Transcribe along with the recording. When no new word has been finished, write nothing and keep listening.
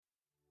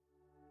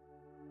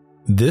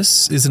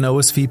This is an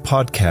OSV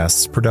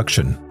Podcasts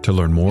production. To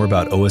learn more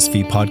about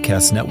OSV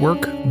Podcast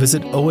Network,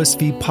 visit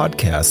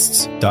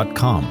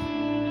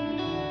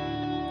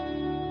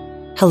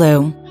osvpodcasts.com.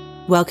 Hello,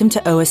 welcome to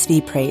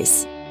OSV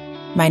Praise.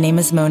 My name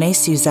is Monet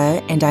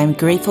Souza, and I'm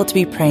grateful to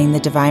be praying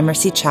the Divine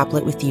Mercy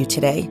Chaplet with you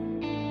today.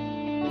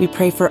 We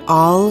pray for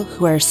all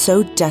who are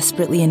so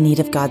desperately in need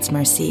of God's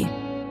mercy,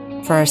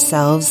 for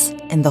ourselves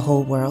and the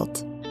whole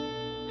world.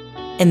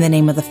 In the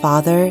name of the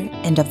Father,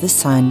 and of the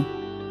Son,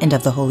 and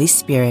of the Holy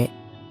Spirit.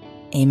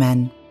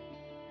 Amen.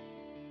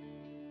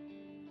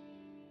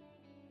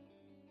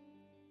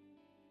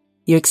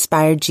 You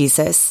expired,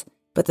 Jesus,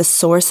 but the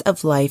source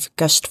of life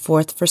gushed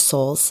forth for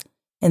souls,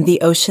 and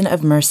the ocean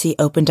of mercy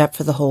opened up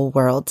for the whole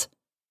world.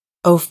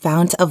 O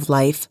fount of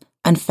life,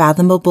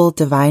 unfathomable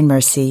divine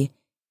mercy,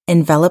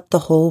 envelop the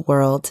whole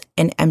world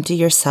and empty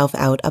yourself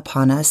out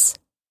upon us.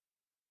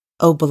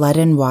 O blood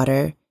and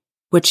water,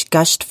 which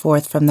gushed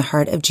forth from the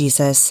heart of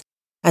Jesus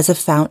as a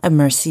fount of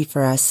mercy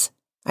for us,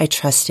 I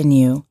trust in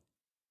you.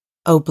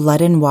 O blood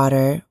and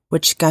water,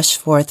 which gush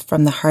forth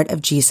from the heart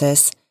of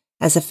Jesus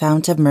as a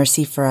fount of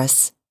mercy for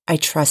us, I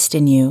trust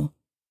in you.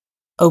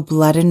 O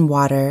blood and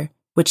water,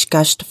 which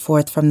gushed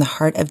forth from the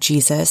heart of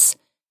Jesus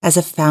as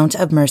a fount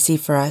of mercy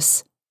for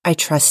us, I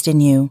trust in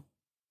you.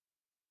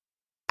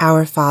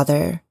 Our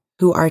Father,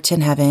 who art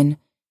in heaven,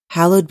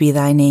 hallowed be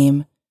thy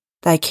name.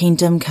 Thy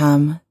kingdom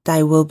come,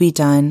 thy will be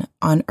done,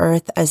 on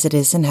earth as it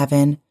is in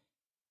heaven.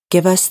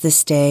 Give us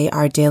this day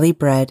our daily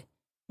bread,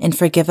 and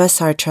forgive us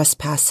our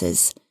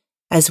trespasses,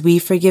 as we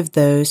forgive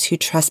those who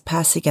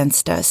trespass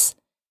against us.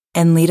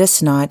 And lead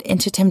us not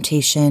into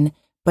temptation,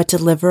 but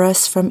deliver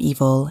us from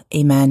evil.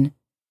 Amen.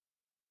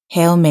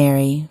 Hail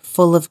Mary,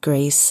 full of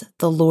grace,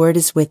 the Lord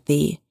is with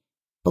thee.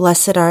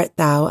 Blessed art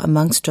thou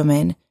amongst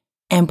women,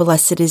 and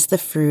blessed is the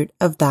fruit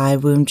of thy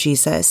womb,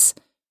 Jesus.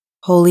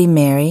 Holy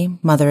Mary,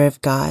 Mother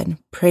of God,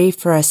 pray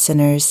for us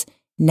sinners,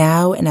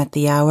 now and at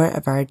the hour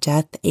of our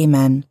death.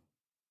 Amen.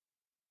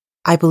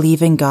 I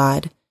believe in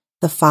God,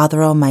 the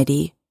Father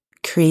Almighty,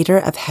 creator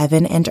of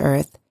heaven and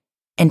earth,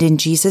 and in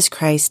Jesus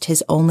Christ,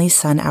 his only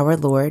Son, our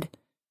Lord,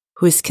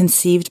 who is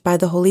conceived by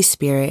the Holy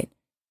Spirit,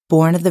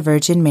 born of the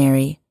Virgin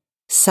Mary,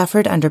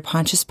 suffered under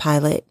Pontius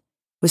Pilate,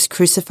 was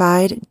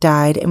crucified,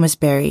 died, and was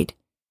buried.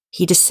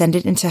 He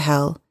descended into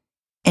hell,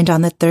 and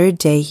on the third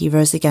day he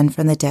rose again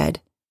from the dead.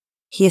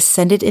 He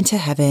ascended into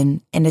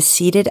heaven and is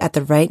seated at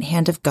the right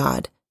hand of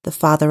God, the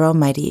Father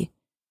Almighty.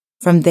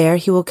 From there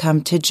he will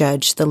come to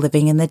judge the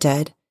living and the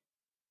dead.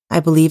 I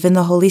believe in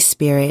the Holy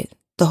Spirit,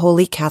 the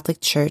Holy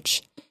Catholic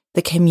Church,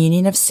 the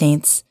communion of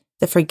saints,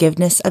 the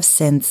forgiveness of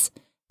sins,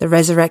 the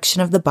resurrection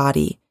of the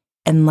body,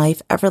 and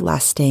life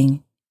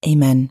everlasting.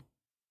 Amen.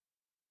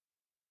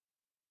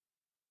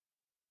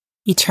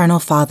 Eternal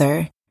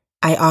Father,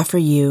 I offer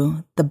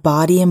you the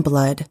body and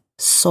blood,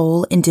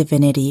 soul and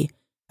divinity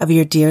of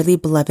your dearly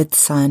beloved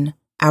Son,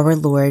 our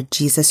Lord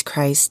Jesus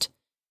Christ,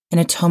 in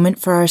atonement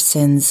for our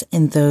sins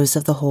and those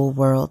of the whole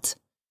world.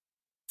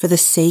 For the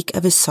sake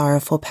of his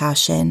sorrowful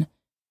passion,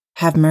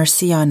 have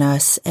mercy on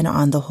us and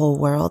on the whole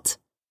world.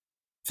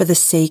 For the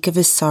sake of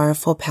his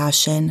sorrowful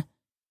passion,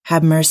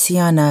 have mercy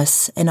on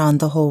us and on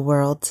the whole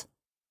world.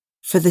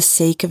 For the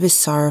sake of his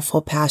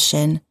sorrowful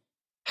passion,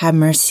 have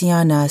mercy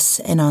on us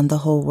and on the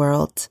whole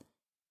world.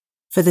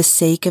 For the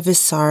sake of his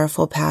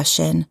sorrowful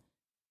passion,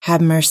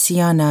 have mercy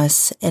on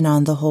us and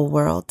on the whole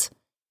world.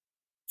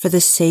 For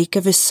the sake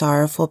of his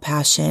sorrowful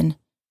passion,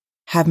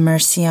 have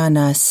mercy on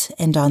us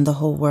and on the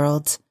whole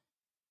world.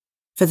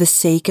 For the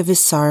sake of his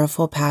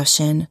sorrowful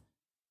passion,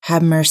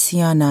 have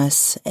mercy on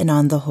us and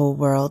on the whole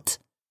world.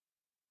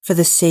 For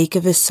the sake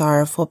of his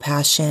sorrowful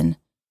passion,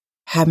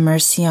 have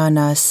mercy on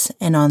us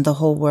and on the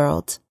whole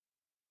world.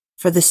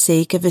 For the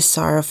sake of his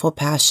sorrowful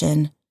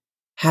passion,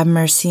 have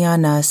mercy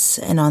on us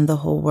and on the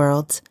whole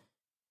world.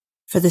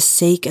 For the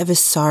sake of his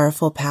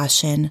sorrowful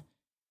passion,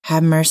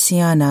 have mercy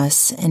on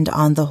us and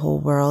on the whole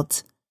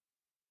world.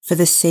 For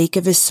the sake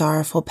of his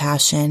sorrowful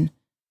passion,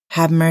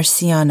 have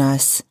mercy on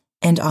us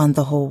and on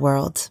the whole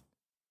world.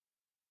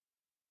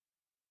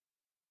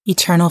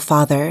 Eternal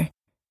Father,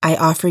 I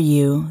offer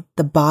you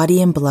the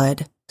body and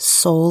blood,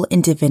 soul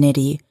and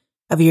divinity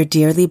of your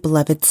dearly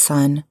beloved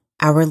Son,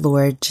 our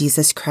Lord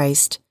Jesus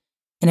Christ,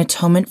 in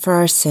atonement for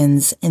our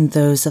sins and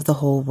those of the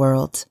whole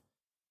world.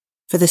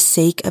 For the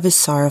sake of his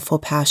sorrowful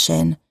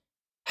passion,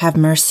 have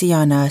mercy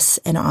on us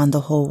and on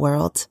the whole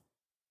world.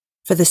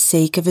 For the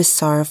sake of his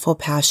sorrowful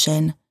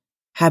passion,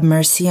 have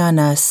mercy on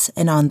us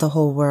and on the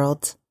whole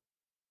world.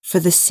 For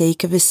the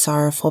sake of his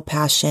sorrowful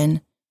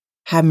passion,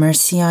 have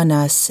mercy on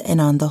us and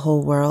on the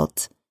whole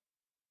world.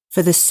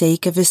 For the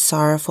sake of his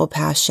sorrowful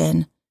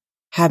passion,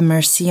 have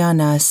mercy on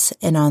us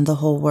and on the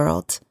whole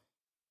world.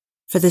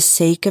 For the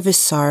sake of his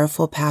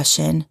sorrowful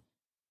passion,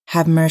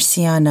 have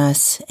mercy on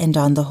us and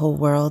on the whole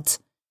world.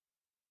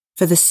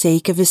 For the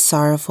sake of his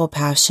sorrowful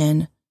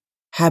passion,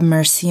 have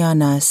mercy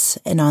on us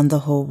and on the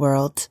whole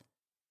world.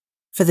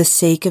 For the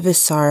sake of his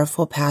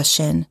sorrowful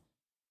passion,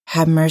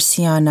 have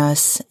mercy on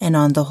us and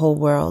on the whole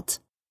world.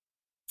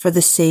 For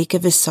the sake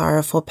of his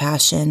sorrowful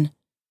passion,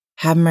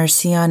 have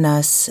mercy on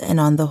us and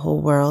on the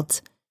whole world.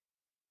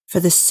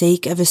 For the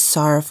sake of his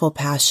sorrowful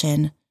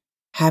passion,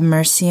 have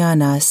mercy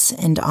on us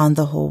and on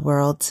the whole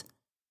world.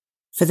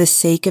 For the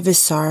sake of his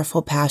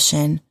sorrowful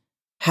passion,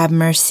 have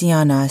mercy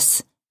on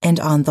us and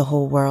on the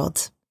whole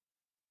world.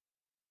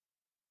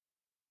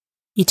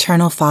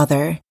 Eternal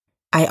Father,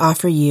 I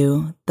offer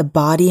you the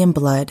body and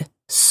blood,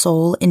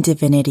 soul and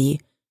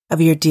divinity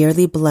of your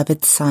dearly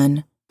beloved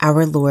Son,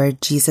 our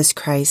Lord Jesus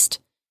Christ,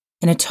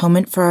 in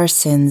atonement for our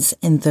sins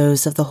and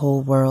those of the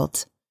whole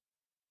world.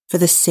 For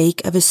the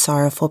sake of his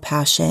sorrowful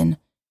passion,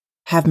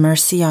 have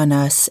mercy on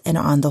us and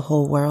on the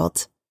whole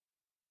world.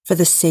 For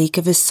the sake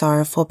of his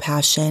sorrowful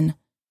passion,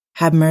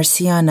 have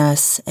mercy on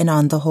us and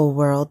on the whole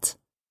world.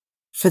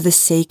 For the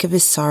sake of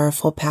his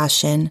sorrowful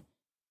passion,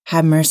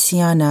 have mercy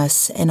on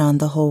us and on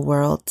the whole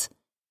world.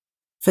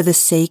 For the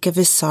sake of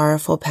his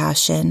sorrowful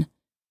passion,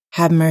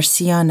 have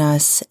mercy on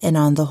us and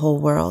on the whole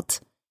world.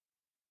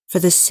 For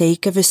the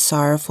sake of his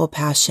sorrowful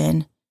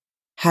passion,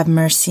 have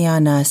mercy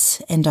on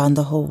us and on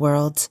the whole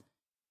world.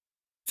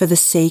 For the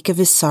sake of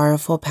his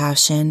sorrowful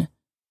passion,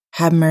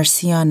 have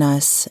mercy on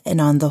us and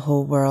on the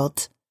whole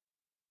world.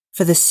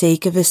 For the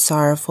sake of his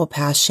sorrowful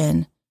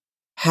passion,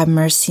 have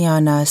mercy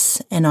on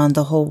us and on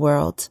the whole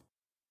world.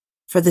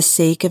 For the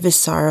sake of his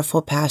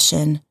sorrowful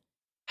passion,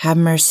 have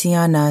mercy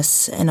on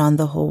us and on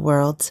the whole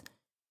world.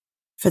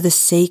 For the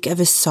sake of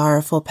his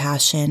sorrowful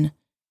passion,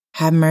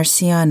 have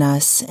mercy on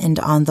us and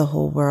on the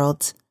whole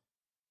world.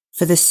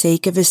 For the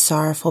sake of his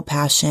sorrowful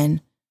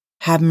passion,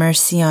 have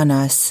mercy on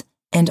us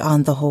and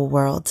on the whole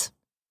world.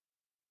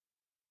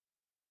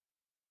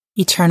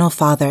 Eternal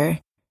Father,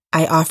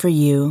 I offer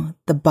you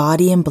the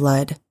body and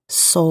blood,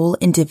 soul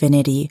and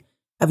divinity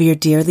of your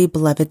dearly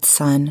beloved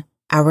Son,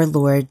 our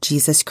Lord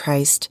Jesus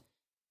Christ,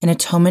 in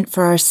atonement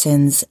for our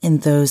sins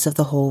and those of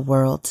the whole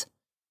world.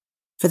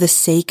 For the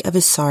sake of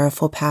his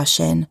sorrowful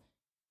passion,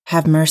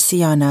 have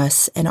mercy on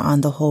us and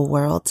on the whole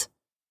world.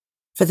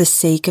 For the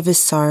sake of his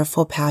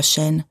sorrowful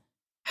passion,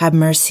 have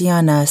mercy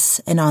on us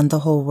and on the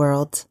whole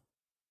world.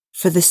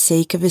 For the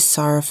sake of his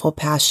sorrowful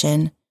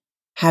passion,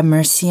 have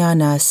mercy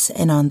on us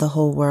and on the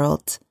whole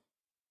world.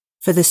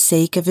 For the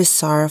sake of his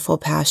sorrowful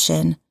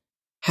passion,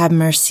 have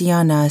mercy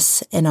on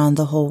us and on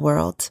the whole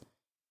world.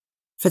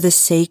 For the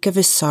sake of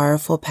his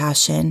sorrowful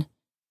passion,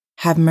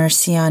 have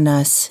mercy on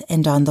us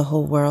and on the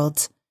whole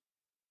world.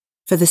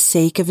 For the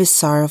sake of his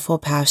sorrowful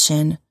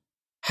passion,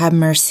 have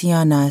mercy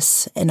on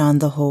us and on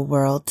the whole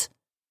world.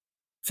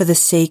 For the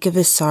sake of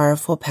his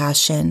sorrowful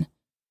passion,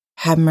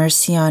 have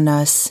mercy on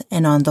us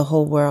and on the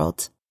whole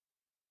world.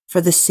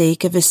 For the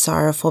sake of his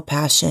sorrowful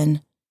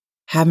passion,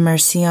 have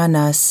mercy on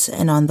us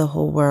and on the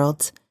whole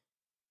world.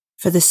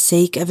 For the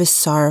sake of his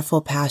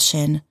sorrowful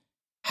passion,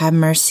 have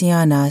mercy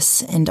on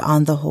us and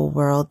on the whole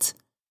world.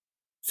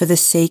 For the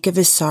sake of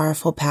his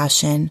sorrowful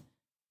passion,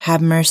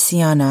 have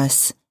mercy on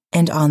us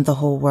and on the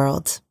whole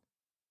world.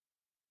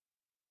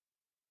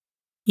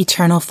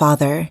 Eternal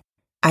Father,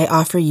 I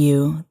offer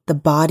you the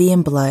body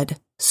and blood,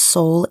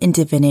 soul and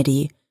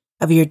divinity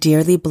of your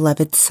dearly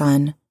beloved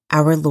Son,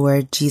 our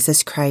Lord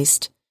Jesus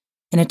Christ,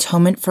 in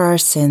atonement for our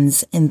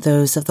sins and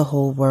those of the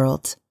whole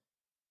world.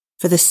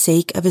 For the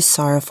sake of his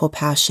sorrowful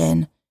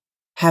passion,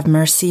 have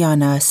mercy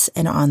on us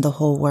and on the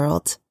whole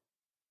world.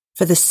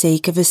 For the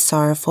sake of his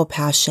sorrowful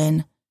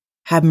passion,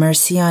 have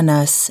mercy on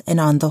us and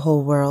on the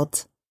whole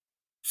world.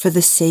 For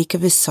the sake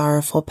of his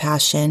sorrowful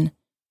passion,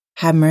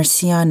 have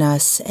mercy on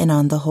us and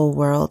on the whole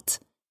world.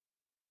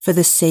 For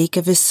the sake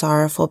of his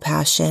sorrowful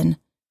passion,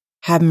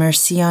 have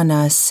mercy on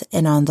us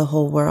and on the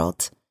whole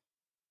world.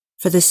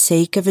 For the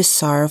sake of his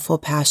sorrowful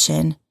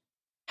passion,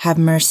 have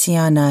mercy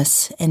on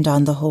us and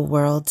on the whole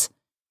world.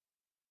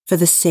 For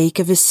the sake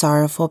of his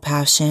sorrowful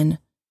passion,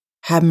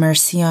 have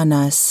mercy on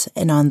us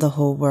and on the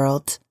whole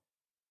world.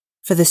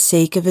 For the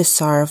sake of his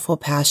sorrowful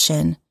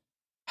passion,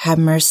 have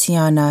mercy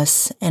on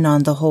us and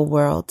on the whole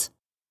world.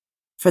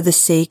 For the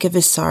sake of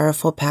his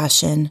sorrowful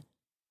passion,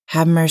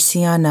 have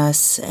mercy on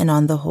us and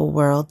on the whole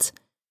world.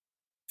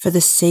 For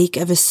the sake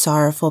of his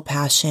sorrowful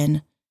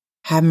passion,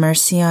 have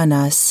mercy on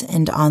us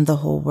and on the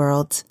whole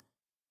world.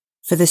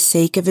 For the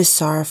sake of his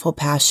sorrowful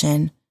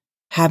passion,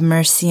 have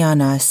mercy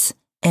on us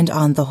and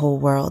on the whole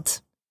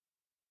world.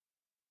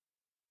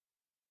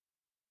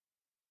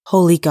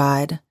 Holy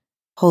God,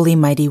 Holy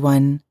Mighty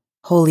One,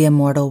 Holy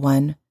Immortal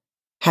One,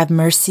 have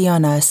mercy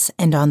on us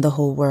and on the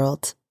whole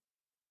world.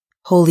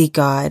 Holy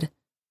God,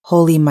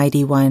 Holy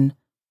Mighty One,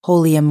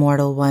 Holy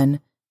Immortal One,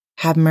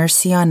 have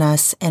mercy on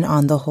us and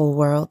on the whole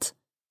world.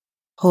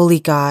 Holy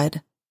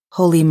God,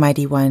 Holy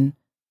Mighty One,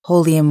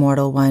 Holy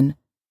Immortal One,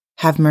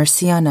 have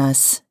mercy on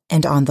us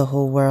and on the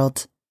whole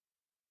world.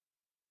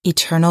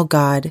 Eternal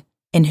God,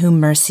 in whom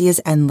mercy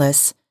is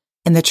endless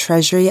and the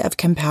treasury of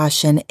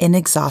compassion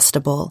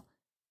inexhaustible,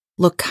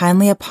 look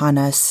kindly upon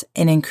us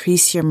and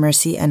increase your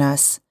mercy in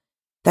us,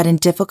 that in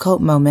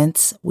difficult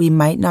moments we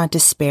might not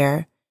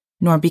despair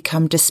nor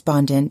become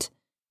despondent,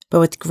 but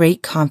with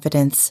great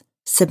confidence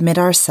submit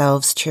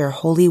ourselves to your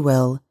holy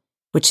will,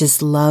 which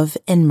is love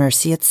and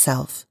mercy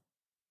itself.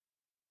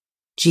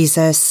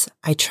 Jesus,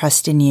 I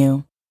trust in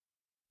you.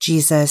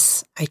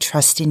 Jesus, I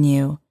trust in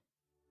you.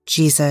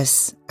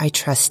 Jesus, I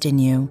trust in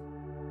you.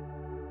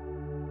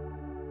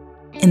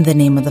 In the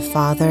name of the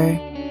Father,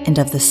 and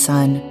of the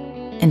Son,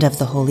 and of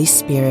the Holy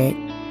Spirit.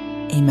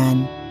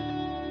 Amen.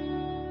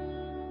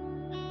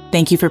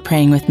 Thank you for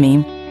praying with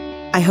me.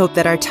 I hope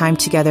that our time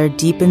together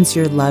deepens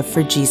your love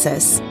for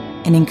Jesus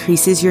and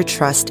increases your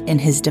trust in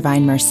His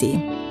divine mercy.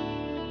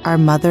 Our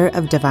Mother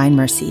of Divine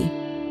Mercy,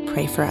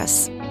 pray for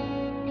us.